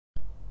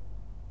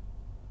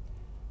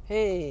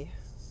Hey,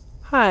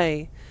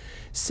 hi.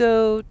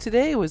 So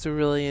today was a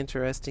really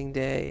interesting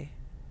day.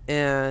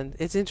 And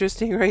it's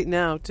interesting right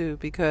now, too,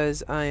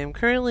 because I am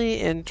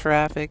currently in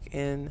traffic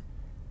in,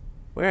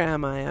 where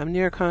am I? I'm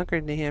near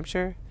Concord, New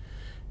Hampshire.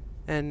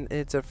 And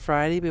it's a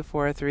Friday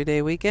before a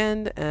 3-day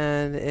weekend,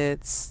 and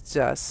it's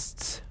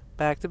just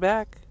back to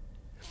back.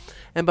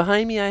 And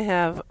behind me, I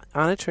have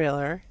on a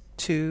trailer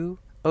two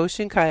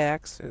ocean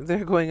kayaks.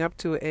 They're going up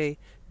to a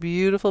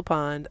beautiful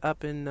pond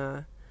up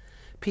in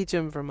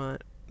Peacham,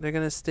 Vermont. They're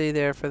going to stay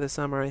there for the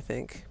summer, I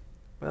think.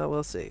 Well,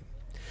 we'll see.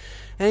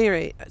 At any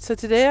rate, so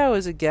today I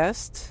was a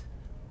guest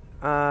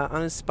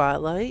on a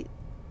spotlight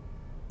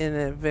in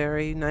a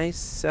very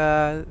nice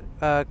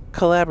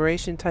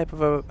collaboration type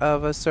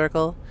of a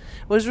circle.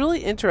 It was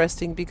really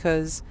interesting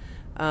because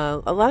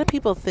a lot of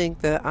people think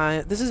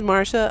that this is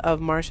Marcia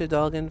of Marcia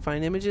Dolgan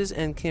Fine Images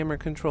and Camera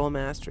Control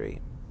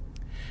Mastery.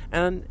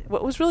 And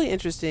what was really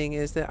interesting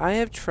is that I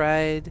have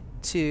tried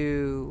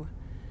to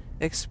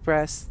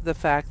express the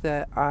fact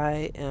that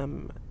I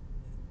am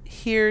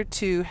here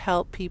to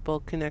help people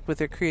connect with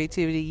their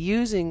creativity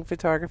using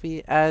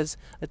photography as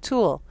a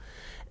tool.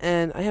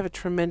 And I have a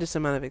tremendous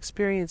amount of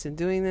experience in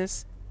doing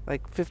this,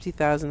 like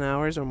 50,000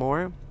 hours or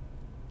more.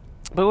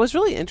 But what was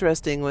really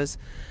interesting was,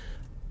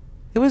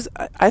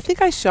 I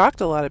think I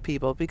shocked a lot of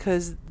people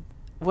because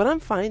what I'm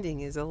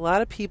finding is a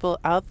lot of people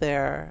out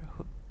there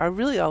who are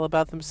really all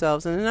about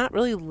themselves and they're not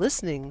really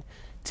listening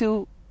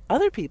to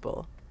other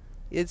people.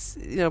 It's,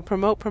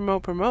 promote,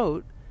 promote,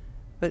 promote.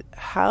 But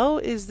how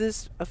is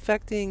this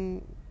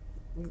affecting,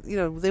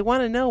 they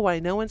want to know why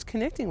no one's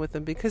connecting with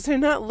them because they're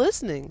not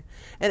listening.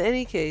 In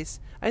any case,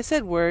 I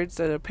said words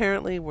that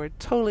apparently were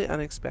totally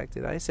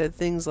unexpected. I said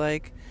things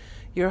like,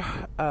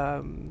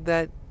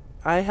 that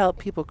I help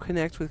people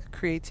connect with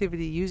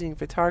creativity using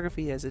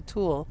photography as a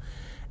tool,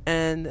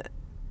 and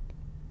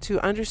to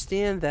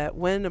understand that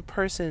when a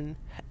person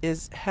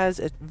has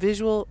a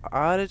visual,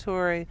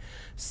 auditory,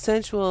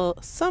 sensual,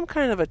 some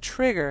kind of a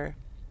trigger,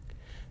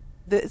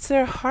 that it's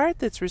their heart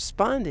that's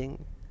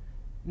responding,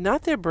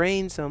 not their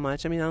brain so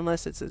much. I mean,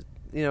 unless it's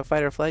a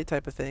fight or flight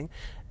type of thing,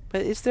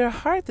 but it's their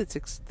heart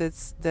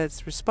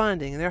that's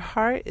responding. And their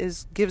heart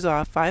gives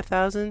off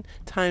 5,000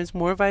 times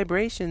more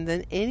vibration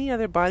than any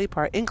other body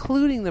part,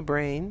 including the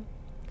brain.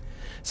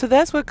 So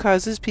that's what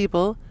causes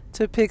people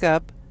to pick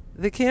up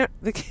the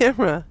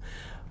camera.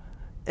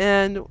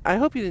 And I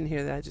hope you didn't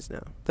hear that just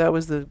now. That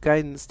was the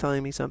guidance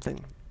telling me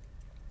something.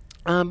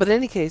 But in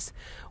any case,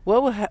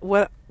 what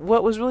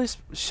was really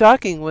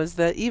shocking was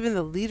that even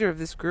the leader of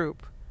this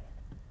group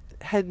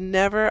had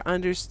never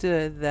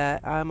understood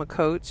that I'm a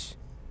coach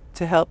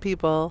to help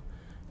people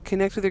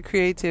connect with their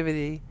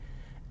creativity,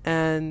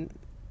 and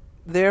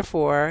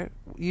therefore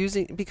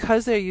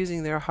because they're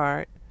using their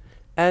heart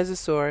as a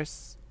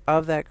source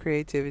of that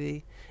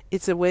creativity,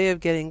 it's a way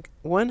of getting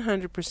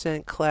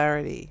 100%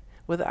 clarity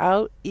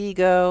without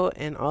ego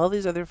and all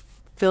these other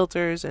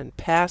filters and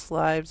past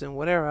lives and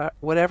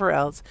whatever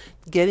else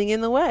getting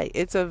in the way.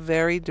 It's a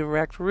very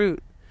direct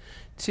route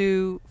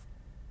to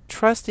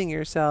trusting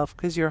yourself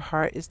because your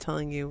heart is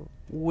telling you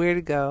where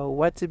to go,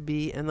 what to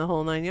be, and the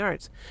whole 9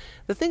 yards.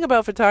 The thing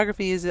about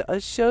photography is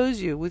it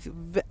shows you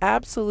with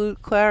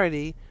absolute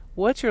clarity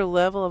what your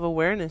level of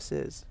awareness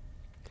is.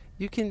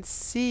 You can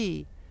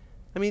see.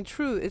 I mean,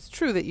 it's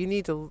true that you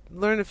need to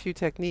learn a few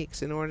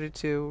techniques in order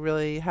to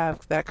really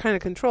have that kind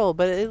of control,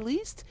 but at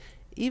least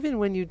even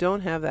when you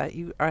don't have that,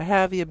 you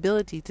have the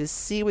ability to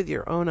see with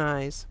your own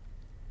eyes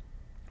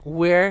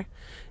where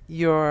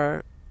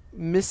you're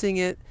missing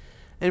it.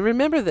 And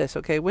remember this,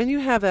 okay? When you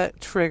have that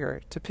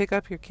trigger to pick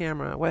up your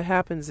camera, what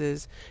happens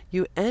is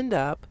you end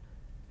up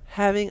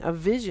having a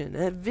vision.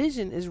 That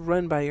vision is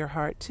run by your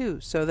heart too.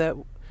 So that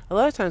a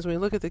lot of times when we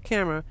look at the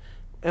camera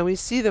and we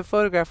see the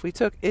photograph we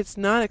took, it's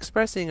not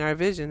expressing our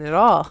vision at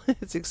all.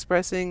 It's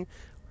expressing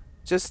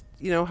just,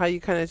 how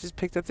you kind of just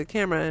picked up the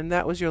camera and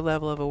that was your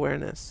level of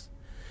awareness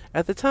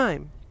at the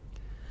time.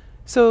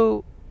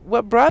 So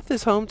what brought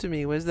this home to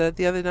me was that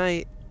the other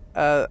night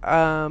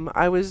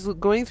I was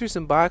going through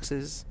some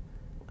boxes.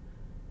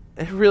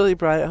 It really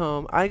brought it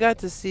home. I got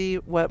to see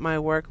what my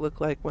work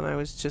looked like when I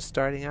was just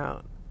starting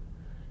out.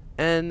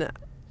 And,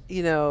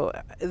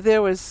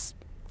 there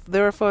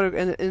were photos,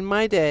 and in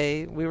my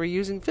day, we were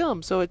using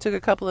film, so it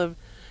took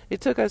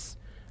us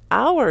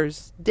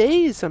hours,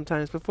 days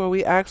sometimes, before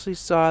we actually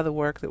saw the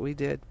work that we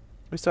did.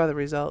 We saw the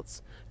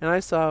results. And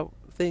I saw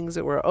things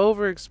that were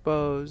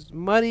overexposed,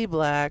 muddy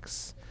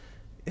blacks,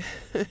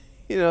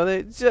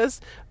 they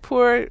just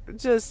poor,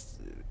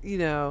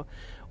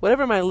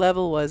 whatever my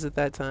level was at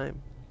that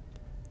time.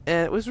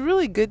 And it was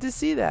really good to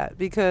see that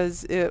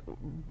because it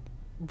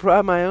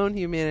brought my own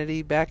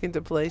humanity back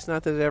into place,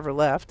 not that it ever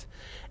left.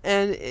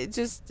 And it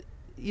just,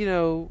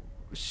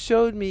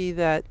 showed me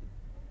that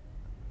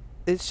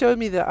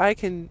I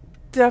can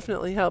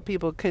definitely help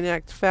people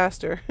connect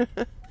faster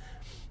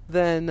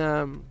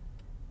than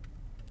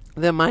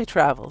my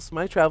travels.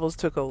 My travels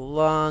took a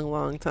long,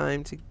 long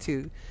time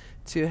to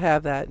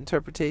have that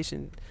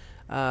interpretation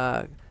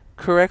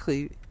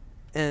correctly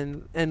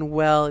and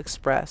well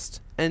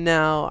expressed. And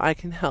now I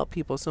can help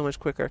people so much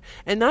quicker.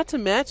 And not to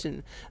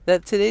mention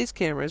that today's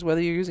cameras,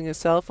 whether you're using a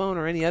cell phone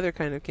or any other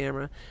kind of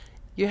camera,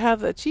 you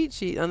have a cheat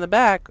sheet on the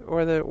back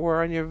or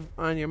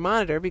on your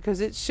monitor,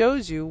 because it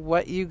shows you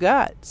what you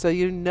got, so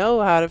you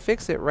know how to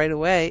fix it right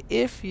away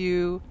if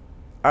you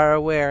are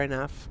aware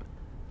enough.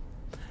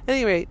 At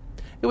any rate,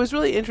 it was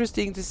really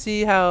interesting to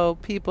see how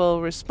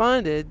people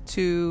responded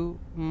to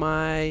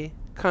my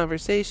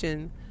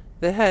conversation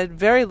that had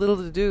very little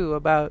to do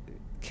about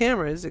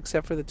cameras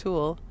except for the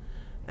tool,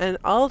 and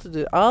all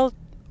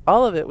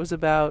of it was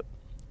about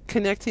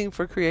connecting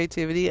for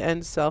creativity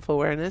and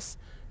self-awareness,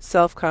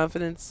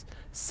 self-confidence,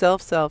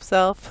 self,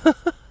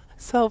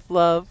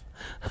 self-love,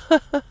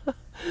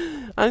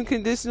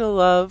 unconditional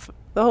love,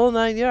 the whole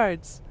 9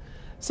 yards.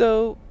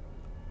 So,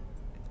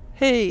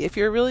 hey, if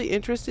you're really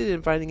interested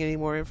in finding any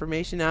more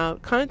information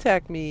out,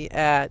 contact me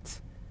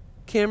at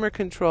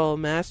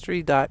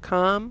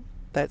cameracontrolmastery.com.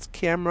 That's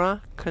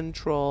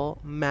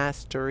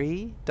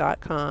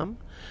cameracontrolmastery.com.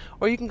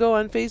 Or you can go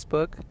on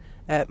Facebook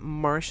at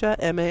Marcia,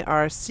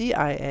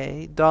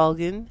 M-A-R-C-I-A,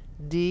 Dolgin,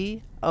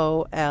 D-O-L-G-I-N,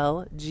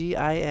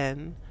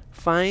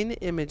 Fine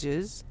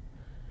Images.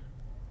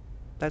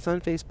 That's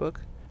on Facebook.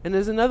 And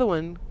there's another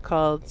one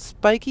called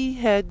Spiky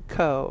Head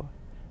Co.,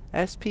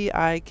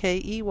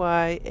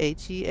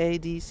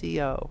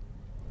 S-P-I-K-E-Y-H-E-A-D-C-O.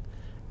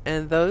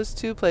 And those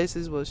two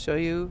places will show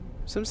you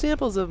some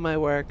samples of my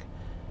work.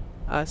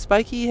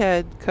 Spiky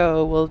Head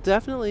Co. will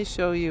definitely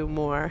show you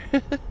more.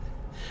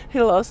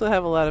 It'll also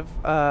have a lot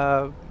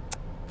of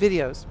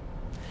videos.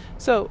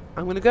 So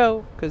I'm going to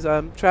go because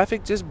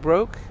traffic just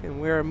broke and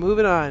we're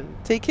moving on.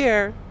 Take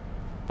care.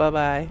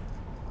 Bye-bye.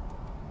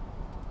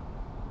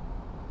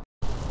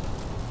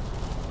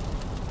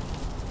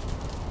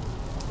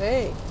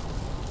 Hey,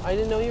 I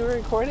didn't know you were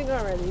recording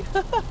already.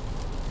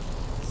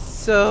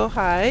 So,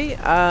 hi.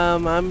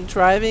 I'm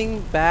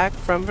driving back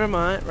from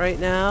Vermont right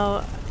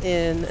now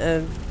in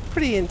a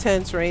pretty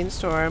intense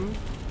rainstorm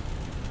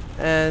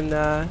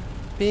and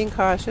being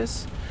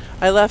cautious.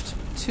 I left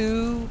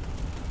 2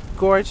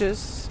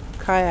 gorgeous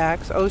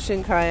kayaks,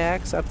 ocean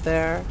kayaks, up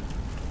there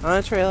on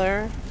a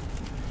trailer.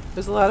 It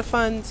was a lot of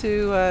fun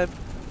to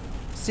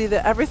see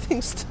that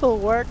everything still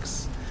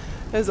works.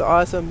 It was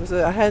awesome.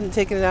 I hadn't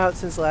taken it out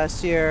since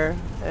last year,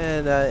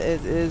 and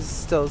it is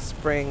still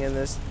spring in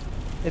this,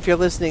 if you're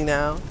listening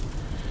now.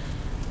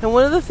 And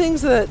one of the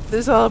things that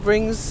this all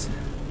brings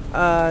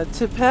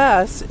to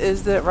pass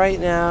is that right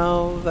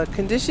now, the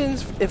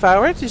conditions, if I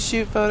were to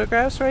shoot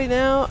photographs right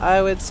now,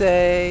 I would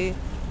say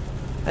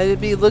I'd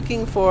be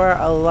looking for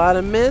a lot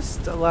of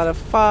mist, a lot of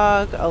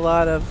fog, a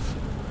lot of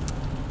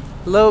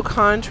low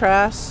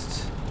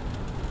contrast.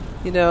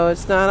 You know,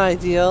 it's not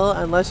ideal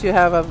unless you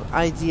have an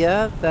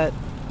idea that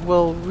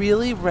will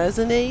really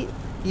resonate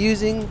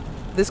using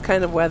this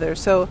kind of weather.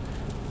 So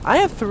I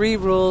have 3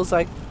 rules.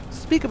 I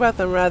speak about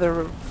them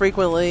rather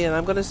frequently, and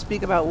I'm going to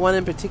speak about one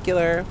in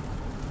particular.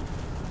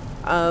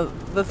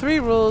 The 3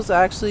 rules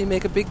actually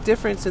make a big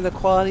difference in the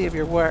quality of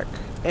your work,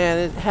 and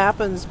it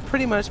happens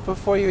pretty much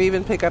before you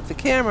even pick up the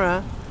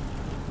camera,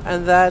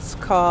 and that's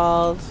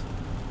called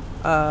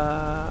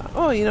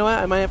oh, you know what,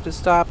 I might have to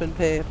stop and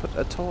pay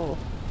a toll.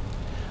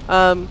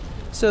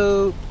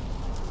 So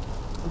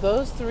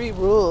those 3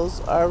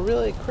 rules are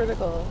really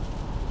critical.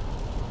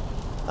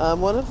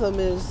 One of them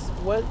is,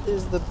 what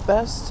is the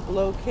best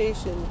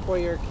location for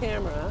your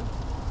camera,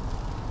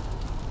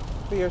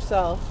 for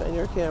yourself and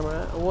your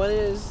camera?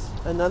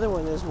 Another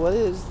one is, what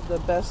is the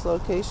best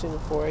location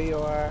for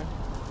your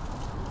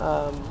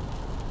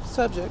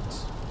subject?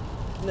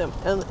 No,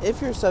 and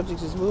if your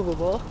subject is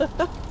movable,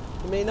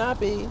 it may not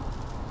be.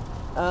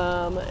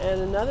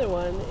 And another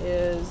one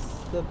is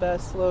the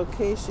best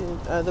location,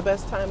 the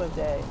best time of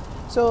day.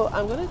 So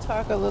I'm going to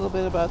talk a little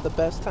bit about the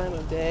best time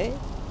of day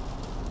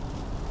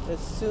as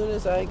soon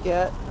as I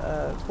get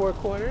 4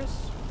 quarters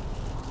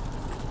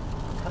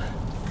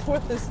for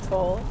this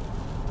toll.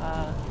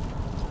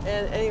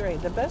 And at any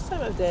rate, the best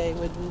time of day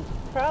would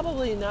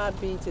probably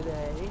not be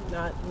today,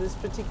 not this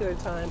particular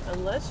time,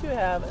 unless you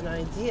have an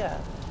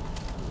idea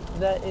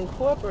that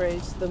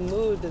incorporates the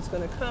mood that's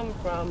going to come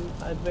from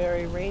a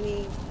very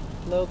rainy,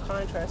 low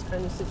contrast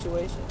kind of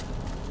situation.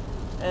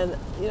 And,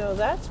 you know,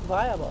 that's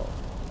viable.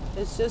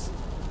 It's just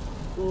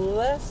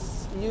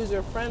less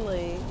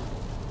user-friendly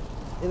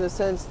in the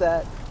sense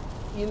that,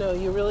 you know,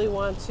 you really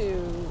want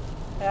to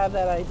have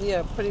that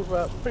idea pretty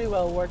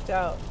well worked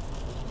out,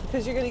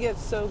 because you're going to get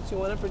soaked. You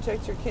want to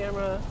protect your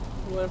camera,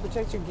 you want to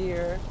protect your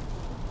gear,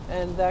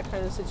 and that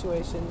kind of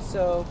situation.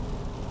 So,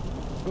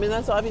 I mean,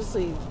 that's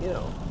obviously, you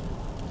know,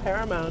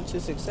 paramount to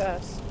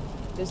success,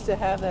 is to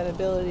have that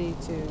ability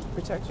to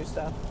protect your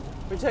stuff.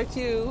 Protect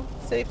you.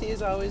 Safety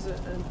is always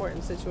an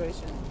important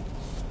situation.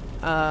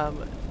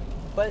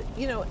 But,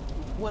 you know,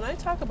 when I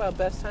talk about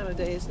best time of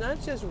day, it's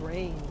not just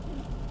rain,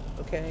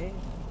 okay?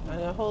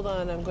 Hold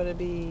on, I'm going to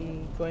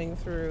be going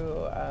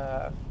through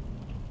a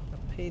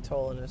pay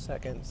toll in a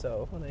second,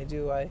 so when I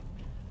do,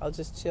 I'll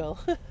just chill.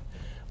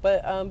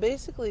 But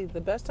basically,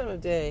 the best time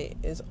of day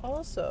is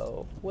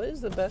also, what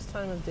is the best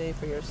time of day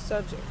for your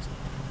subject?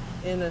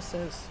 in a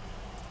sense.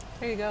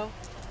 Here you go.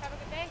 Have a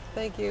good day.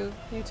 Thank you.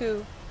 You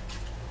too.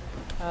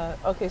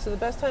 Okay, so the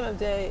best time of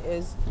day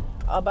is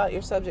about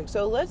your subject.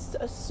 So let's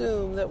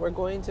assume that we're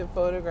going to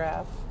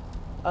photograph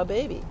a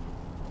baby.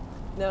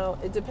 Now,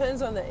 it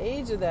depends on the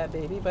age of that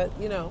baby, but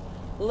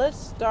let's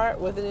start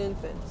with an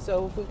infant.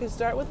 So if we can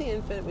start with the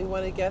infant, we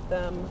want to get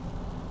them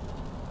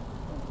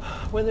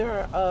when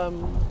they're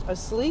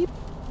asleep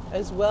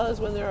as well as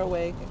when they're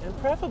awake, and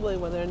preferably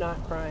when they're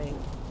not crying.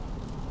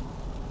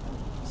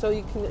 So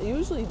you can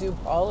usually do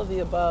all of the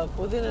above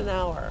within an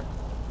hour,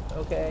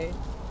 okay?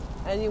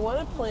 And you want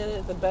to plan it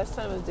at the best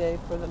time of day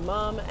for the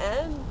mom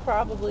and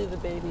probably the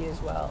baby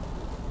as well.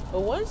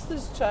 But once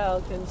this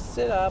child can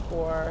sit up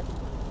or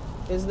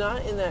is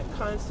not in that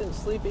constant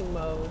sleeping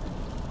mode,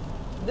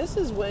 this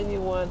is when you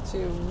want to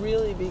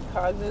really be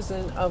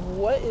cognizant of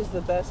what is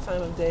the best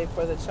time of day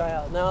for the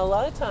child. Now, a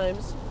lot of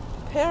times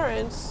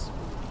parents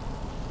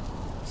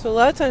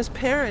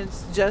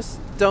just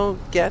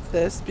don't get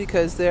this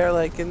because they're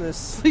like in this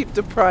sleep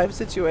deprived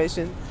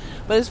situation.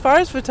 But as far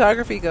as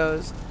photography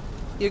goes,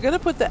 you're going to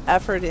put the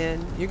effort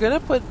in. They're going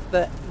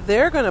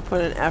to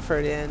put an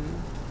effort in,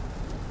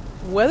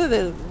 whether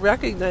they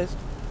recognize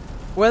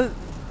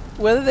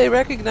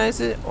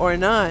it or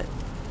not.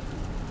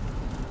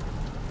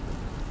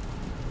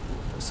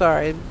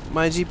 Sorry,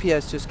 my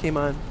GPS just came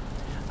on.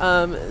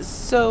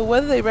 So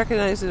whether they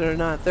recognize it or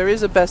not, there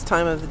is a best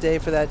time of the day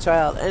for that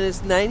child, and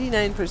it's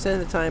 99% of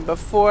the time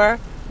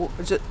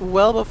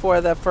well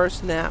before the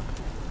first nap.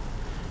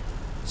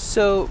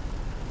 So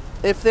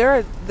if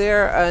they're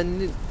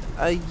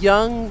a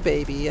young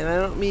baby, and I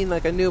don't mean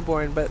like a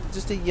newborn, but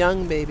just a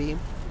young baby,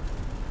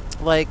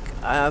 like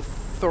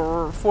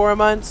 4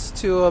 months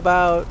to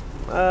about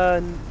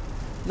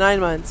 9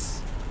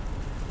 months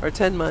or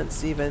 10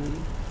 months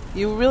even,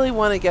 you really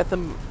want to get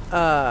them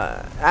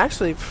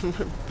actually,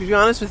 to be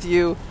honest with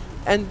you,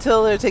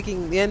 until they're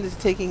taking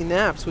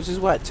naps, which is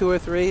 2 or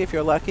 3 if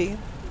you're lucky.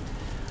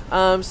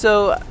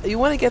 So you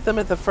want to get them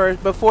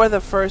before the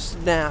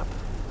first nap,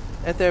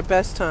 at their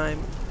best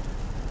time,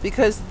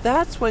 because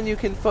that's when you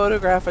can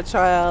photograph a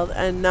child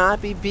and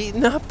not be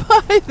beaten up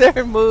by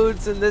their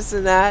moods and this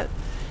and that.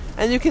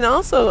 And you can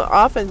also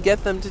often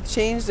get them to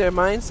change their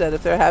mindset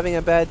if they're having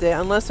a bad day,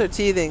 unless they're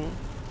teething.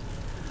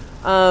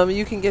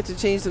 You can get to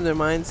change them their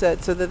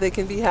mindset so that they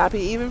can be happy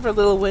even for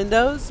little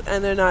windows,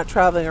 and they're not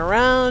traveling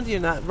around, you're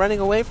not running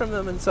away from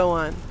them, and so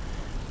on.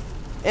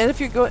 And if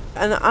you're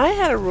and I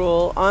had a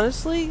rule,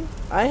 honestly,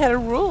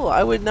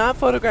 I would not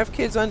photograph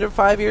kids under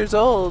 5 years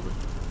old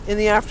in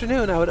the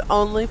afternoon. I would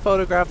only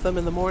photograph them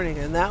in the morning,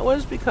 and that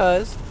was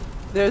because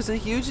there's a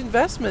huge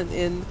investment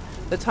in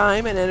the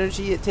time and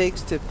energy it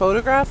takes to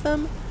photograph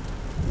them.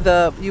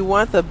 You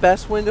want the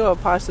best window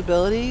of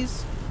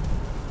possibilities.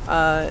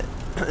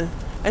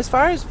 As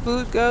far as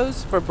food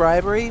goes for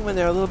bribery, when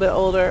they're a little bit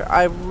older,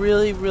 I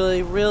really,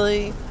 really,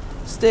 really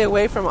stay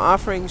away from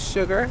offering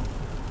sugar,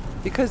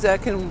 because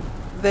I've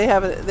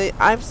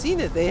seen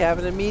it. They have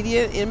an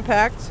immediate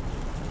impact.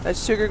 That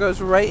sugar goes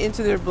right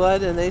into their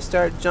blood, and they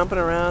start jumping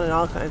around and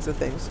all kinds of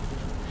things.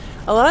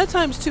 A lot of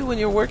times, too, when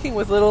you're working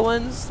with little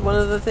ones, one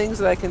of the things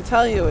that I can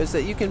tell you is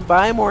that you can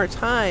buy more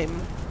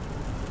time.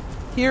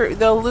 Here,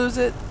 they'll lose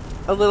it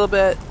a little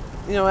bit,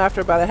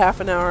 after about a half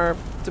an hour,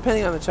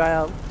 depending on the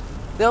child.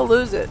 They'll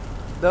lose it.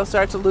 They'll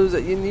start to lose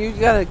it. You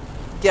got to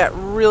get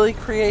really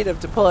creative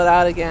to pull it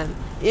out again,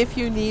 if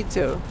you need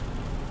to.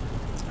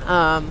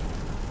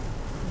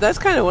 That's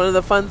kind of one of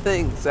the fun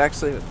things,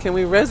 actually. Can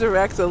we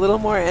resurrect a little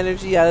more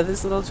energy out of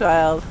this little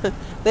child?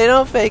 They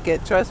don't fake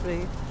it, trust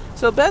me.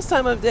 So best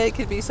time of day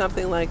could be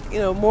something like,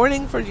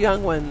 morning for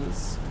young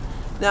ones.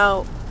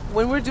 Now,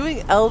 when we're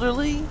doing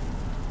elderly,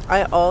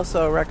 I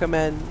also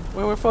recommend,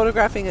 when we're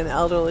photographing an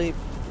elderly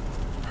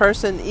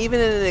person,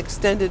 even in an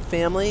extended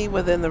family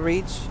within the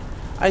reach,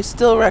 I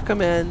still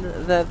recommend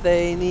that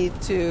we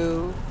need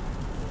to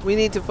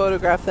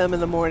photograph them in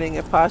the morning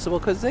if possible,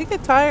 because they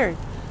get tired.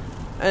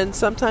 And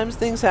sometimes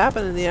things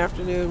happen in the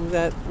afternoon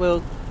that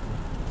will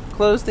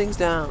close things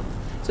down.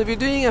 So if you're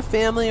doing a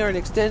family or an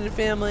extended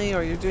family,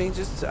 or you're doing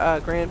just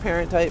a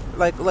grandparent type,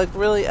 like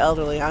really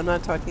elderly, I'm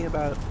not talking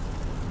about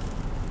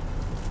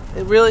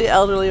really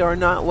elderly or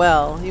not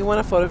well, you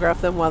want to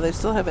photograph them while they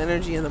still have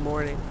energy in the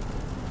morning.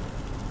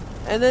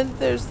 And then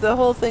there's the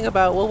whole thing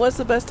about, what's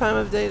the best time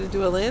of day to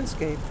do a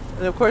landscape?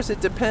 And of course it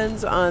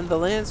depends on the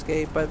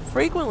landscape, but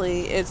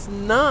frequently it's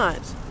not,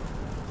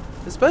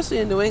 especially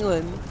in New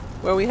England,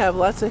 where we have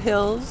lots of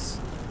hills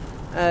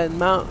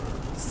and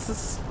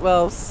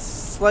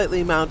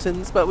slightly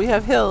mountains, but we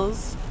have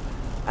hills,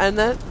 and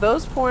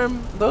those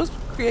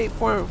create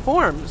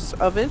forms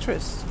of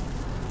interest.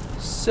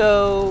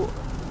 So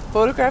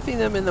photographing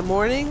them in the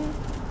morning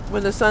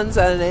when the sun's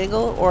at an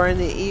angle, or in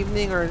the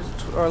evening or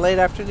late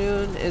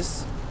afternoon,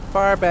 is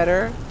far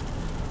better,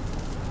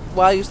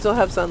 while you still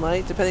have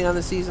sunlight, depending on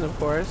the season, of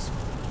course.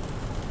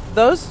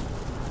 Those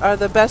are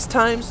the best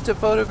times to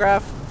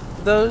photograph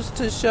those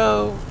to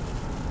show.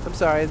 I'm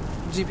sorry,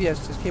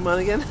 GPS just came on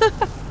again.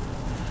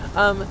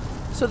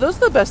 So those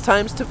are the best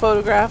times to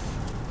photograph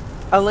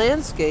a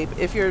landscape,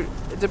 if you're,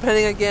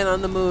 depending again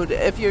on the mood,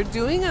 if you're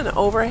doing an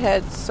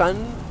overhead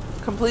sun,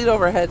 complete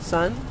overhead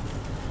sun,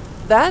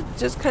 that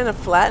just kind of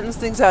flattens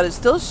things out. It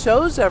still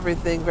shows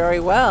everything very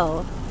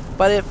well,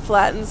 but it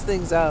flattens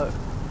things out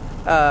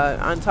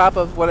on top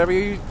of whatever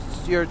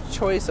your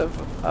choice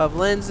of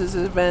lenses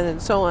has been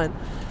and so on.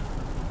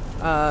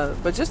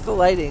 But just the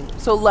lighting.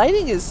 So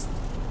lighting is,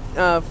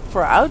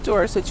 for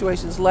outdoor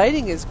situations,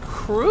 lighting is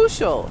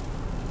crucial.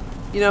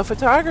 You know,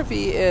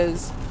 photography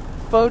is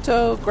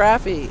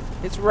photography.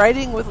 It's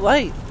writing with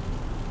light.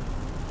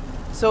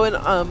 So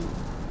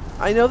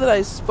I know that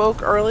I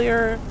spoke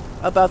earlier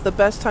about the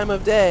best time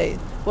of day.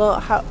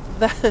 Well,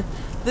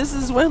 this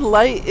is when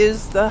light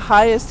is the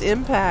highest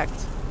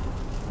impact.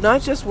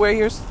 Not just where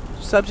your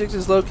subject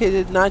is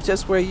located, not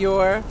just where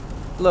you're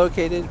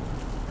located,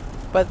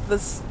 but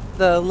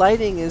the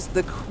lighting is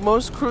the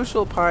most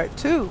crucial part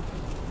too.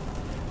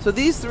 So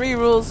these three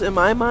rules in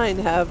my mind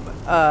have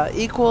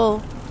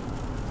equal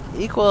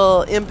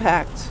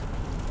impact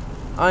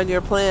on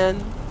your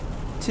plan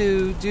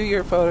to do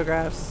your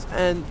photographs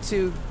and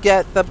to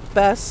get the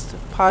best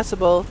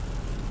possible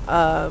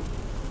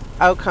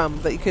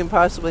outcome that you can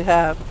possibly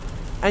have.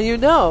 And you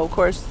know, of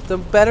course, the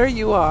better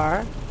you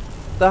are,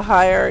 the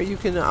higher you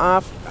can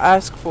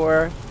ask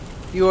for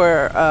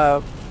your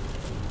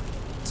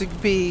to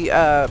be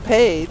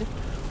paid.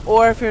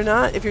 Or if you're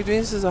not, if you're doing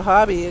this as a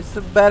hobby, it's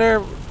the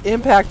better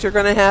impact you're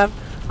going to have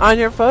on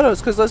your photos.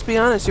 Because let's be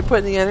honest, you're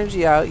putting the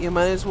energy out. You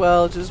might as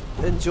well just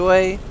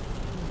enjoy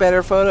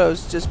better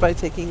photos just by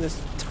taking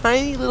this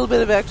tiny little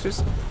bit of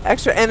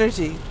extra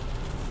energy.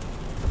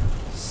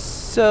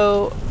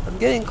 So I'm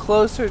getting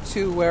closer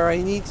to where I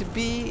need to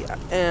be,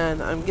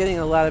 and I'm getting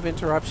a lot of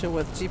interruption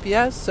with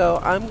GPS. So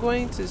I'm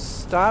going to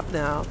stop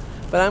now,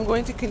 but I'm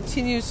going to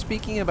continue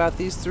speaking about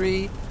these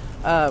three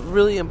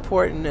really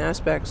important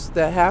aspects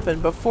that happen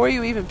before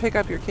you even pick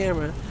up your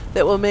camera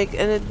that will make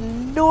an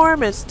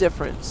enormous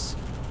difference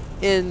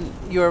in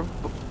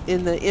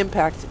the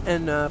impact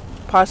and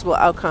possible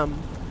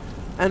outcome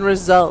and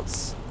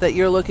results that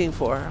you're looking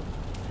for.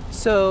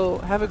 So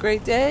have a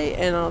great day,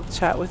 and I'll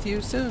chat with you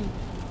soon.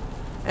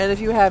 And if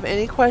you have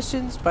any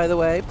questions, by the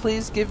way,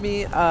 please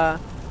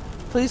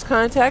please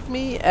contact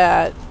me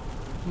at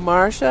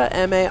Marcia,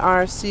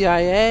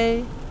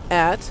 MARCIA,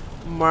 at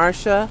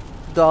Marcia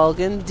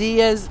Dolgin,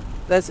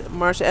 that's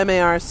Marcia,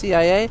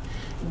 MARCIA,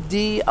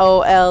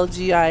 DOLGIN.com.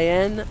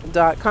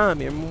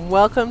 You're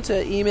welcome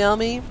to email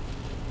me.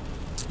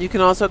 You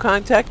can also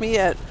contact me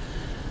at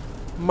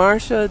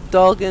Marcia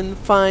Dolgin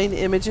Fine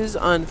Images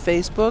on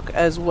Facebook,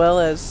 as well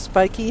as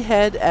Spiky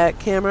Head at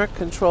Camera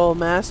Control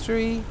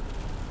Mastery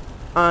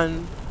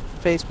on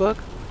Facebook.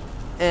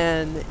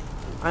 And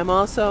I'm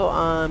also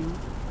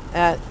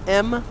at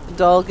M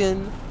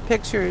Dolgin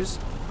Pictures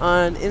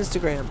on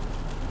Instagram.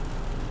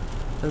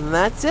 And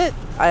that's it.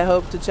 I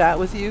hope to chat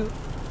with you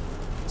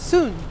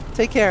soon.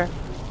 Take care.